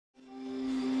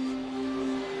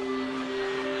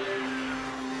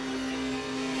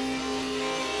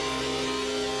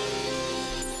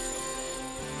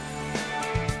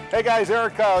Hey guys,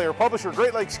 Eric Kyle here, publisher of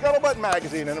Great Lakes Scuttlebutt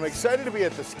magazine, and I'm excited to be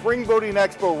at the Spring Boating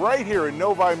Expo right here in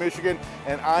Novi, Michigan,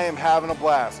 and I am having a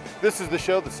blast. This is the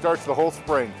show that starts the whole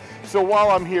spring. So while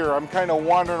I'm here, I'm kind of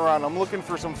wandering around. I'm looking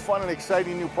for some fun and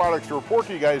exciting new products to report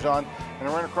to you guys on, and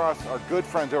I ran across our good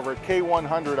friends over at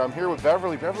K100. I'm here with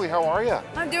Beverly. Beverly, how are you?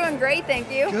 I'm doing great, thank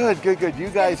you. Good, good, good. You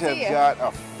guys have got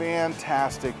a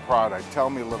fantastic product. Tell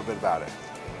me a little bit about it.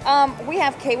 We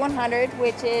have K100,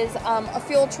 which is a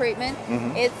fuel treatment.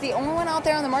 It's the only one out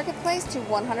there on the marketplace to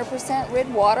 100%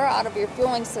 rid water out of your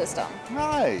fueling system.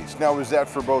 Nice. Now, is that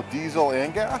for both diesel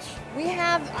and gas? We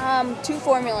have two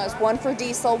formulas, one for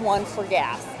diesel, one for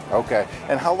gas. Okay.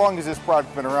 And how long has this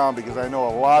product been around? Because I know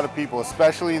a lot of people,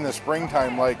 especially in the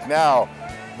springtime like now,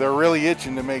 they're really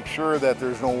itching to make sure that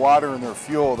there's no water in their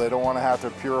fuel. They don't want to have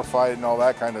to purify it and all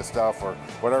that kind of stuff, or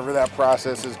whatever that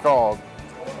process is called.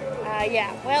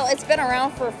 Yeah, well, it's been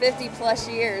around for 50 plus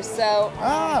years, so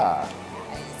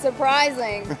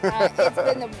surprising. It's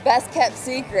been the best kept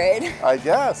secret. I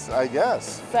guess.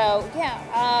 So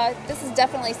yeah, this is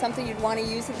definitely something you'd want to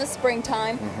use in the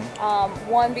springtime.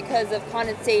 One, because of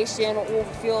condensation or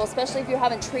fuel, especially if you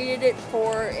haven't treated it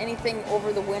for anything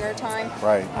over the winter time.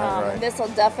 Right. This will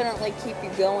definitely keep you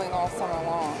going all summer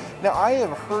long. Now, I have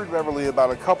heard, Beverly,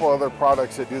 about a couple other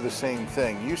products that do the same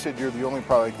thing. You said you're the only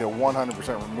product that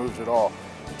 100% removes it all.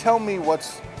 Tell me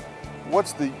what's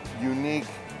the unique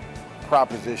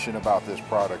proposition about this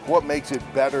product? What makes it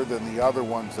better than the other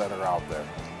ones that are out there?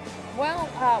 Well,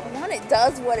 one, it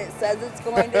does what it says it's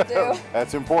going to do.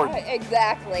 That's important.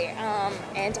 Exactly.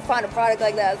 And to find a product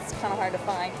like that, it's kind of hard to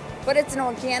find. But it's an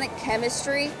organic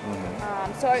chemistry,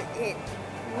 so it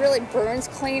really burns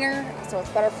cleaner, so it's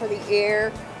better for the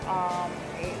air.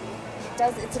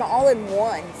 It's an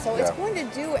all-in-one, so it's going to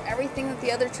do everything that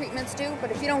the other treatments do, but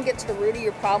if you don't get to the root of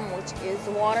your problem, which is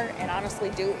the water, and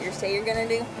honestly do what you say you're going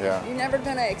to do, you're never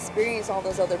going to experience all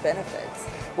those other benefits.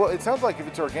 Well, it sounds like if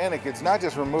it's organic, it's not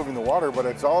just removing the water, but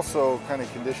it's also kind of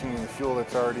conditioning the fuel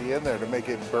that's already in there to make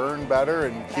it burn better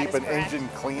and keep an engine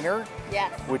cleaner.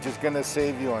 Yes. Which is going to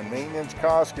save you on maintenance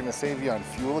costs, going to save you on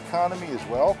fuel economy as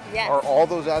well. Yes. Are all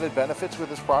those added benefits with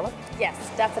this product? Yes,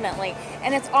 definitely.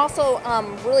 And it's also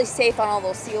really safe on all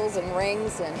those seals and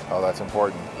rings. And oh, that's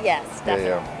important. Yes, definitely.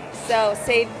 Yeah. So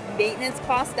save maintenance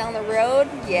costs down the road?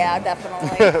 Yeah,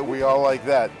 definitely. We all like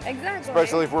that. Exactly.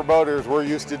 Especially if we're boaters, we're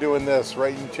used to doing this,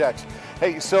 writing checks.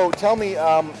 Hey, so tell me,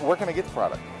 where can I get the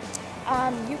product?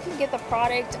 You can get the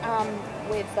product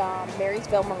with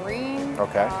Marysville Marine.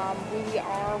 Okay. We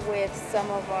are with some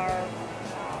of our,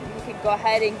 you could go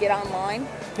ahead and get online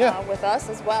with us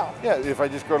as well. Yeah, if I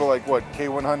just go to like what,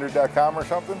 K100.com or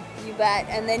something? You bet,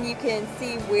 and then you can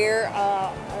see where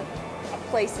a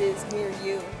place is near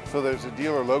you. So there's a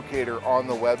dealer locator on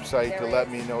the website to let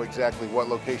me know exactly what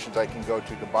locations I can go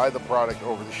to buy the product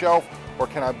over the shelf, or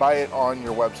can I buy it on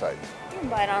your website? You can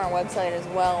buy it on our website as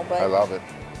well. But I love it.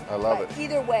 I love it.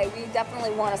 Either way, we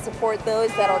definitely want to support those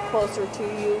that are closer to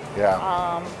you.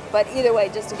 Yeah. But either way,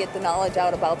 just to get the knowledge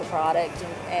out about the product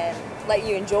and let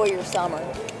you enjoy your summer.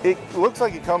 It looks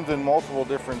like it comes in multiple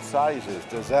different sizes.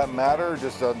 Does that matter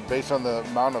just based on the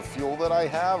amount of fuel that I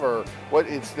have, or what?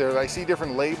 It's there. I see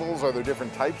different labels. Are there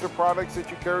different types of products that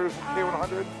you carry with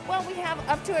K100? Well, we have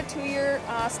up to a 2-year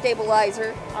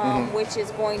stabilizer, which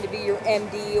is going to be your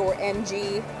MD or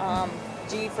MG.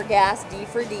 G for gas, D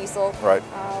for diesel. Right.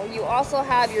 You also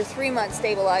have your 3-month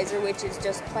stabilizer, which is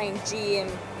just plain G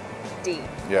and D.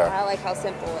 Yeah. I like how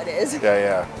simple it is.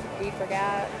 Yeah. D for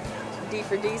gas, D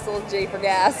for diesel, J for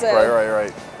gas. So,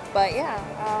 Right. But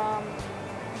yeah,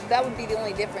 that would be the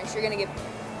only difference. You're going to get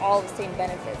all the same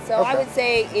benefits. So I would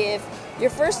say if you're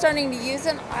first starting to use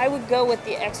it, I would go with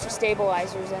the extra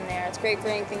stabilizers in there. It's great for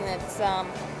anything that's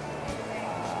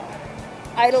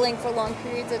idling for long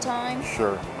periods of time.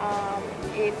 Sure.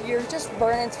 If you're just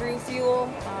burning through fuel,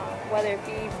 whether it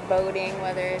be boating,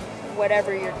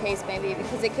 whatever your case may be,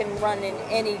 because it can run in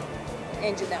any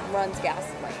engine that runs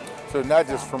gasoline. So not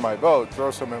just for my boat,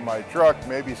 throw some in my truck,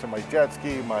 maybe some in my jet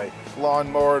ski, my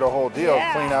lawnmower, the whole deal,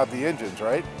 clean out the engines,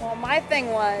 right? Well, my thing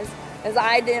is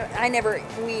I never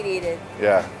weed eated.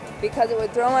 Yeah. Because it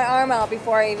would throw my arm out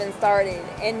before I even started.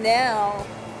 And now,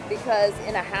 because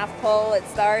in a half pull it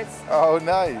starts. Oh,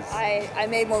 nice. I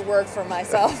made more work for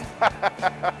myself.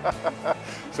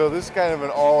 So this is kind of an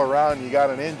all-around, you got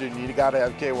an engine, you got to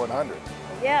have K100.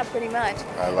 Yeah, pretty much.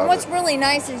 I love and what's really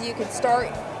nice is you could start,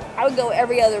 I would go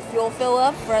every other fuel fill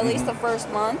up for at least the first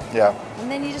month. Yeah.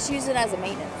 And then you just use it as a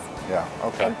maintenance. Yeah,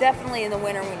 okay. And definitely in the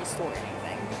winter when you store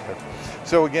anything. Okay.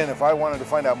 So again, if I wanted to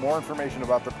find out more information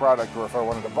about the product, or if I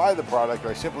wanted to buy the product,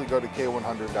 I simply go to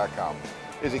K100.com.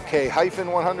 Is it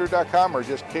K-100.com or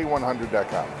just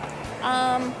K100.com?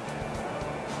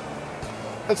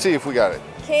 Let's see if we got it.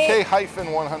 K-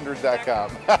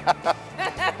 K-100.com.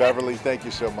 Beverly, thank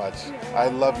you so much. I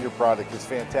love your product. It's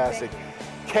fantastic.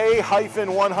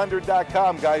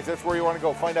 K-100.com, guys. That's where you want to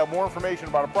go. Find out more information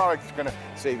about a product that's going to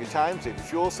save you time, save you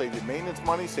fuel, save you maintenance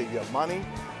money, save you money.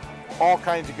 All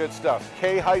kinds of good stuff.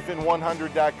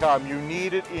 K-100.com. You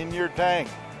need it in your tank.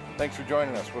 Thanks for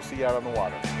joining us. We'll see you out on the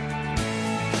water.